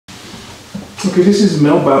Okay, this is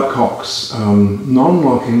Mel Babcock's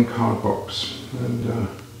non-locking card box. And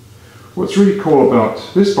what's really cool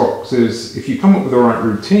about this box is if you come up with the right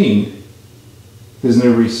routine, there's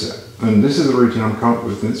no reset. And this is the routine I'm comfortable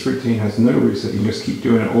with, and this routine has no reset. You can just keep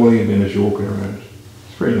doing it all evening as you're walking around.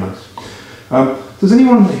 It's very nice. Does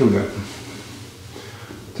anyone, here we go.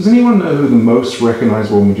 Does anyone know who the most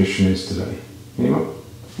recognizable magician is today? Anyone?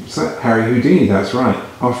 It's that Harry Houdini, that's right.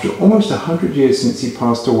 After almost 100 years since he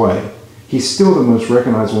passed away, he's still the most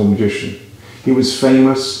recognizable magician. He was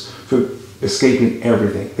famous for escaping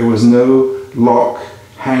everything. There was no lock,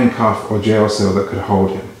 handcuff, or jail cell that could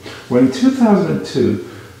hold him. Well, in 2002,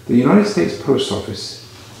 the United States Post Office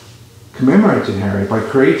commemorated Harry by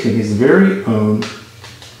creating his very own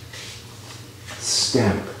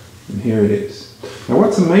stamp. And here it is. Now,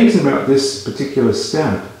 what's amazing about this particular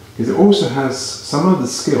stamp is it also has some of the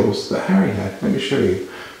skills that Harry had. Let me show you.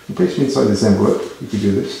 You place them inside this envelope. You could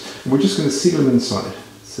do this. And we're just going to seal them inside.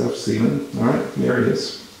 Self-sealing. All right, there it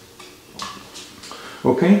is.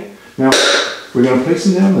 Okay, now we're going to place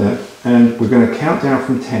them down there and we're going to count down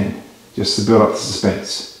from 10 just to build up the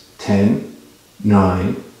suspense. 10,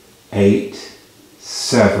 9, 8,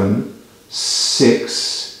 7,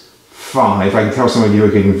 6, 5. I can tell some of you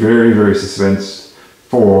are getting very, very suspense.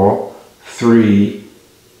 4, 3,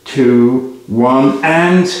 2, 1,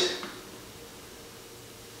 and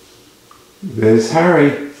there's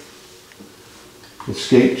Harry.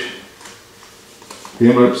 Escaped. The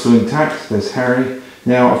envelope's still intact. There's Harry.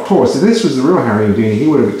 Now, of course, if this was the real Harry Houdini, he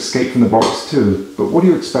would have escaped from the box too. But what do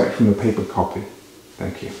you expect from the paper copy?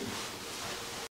 Thank you.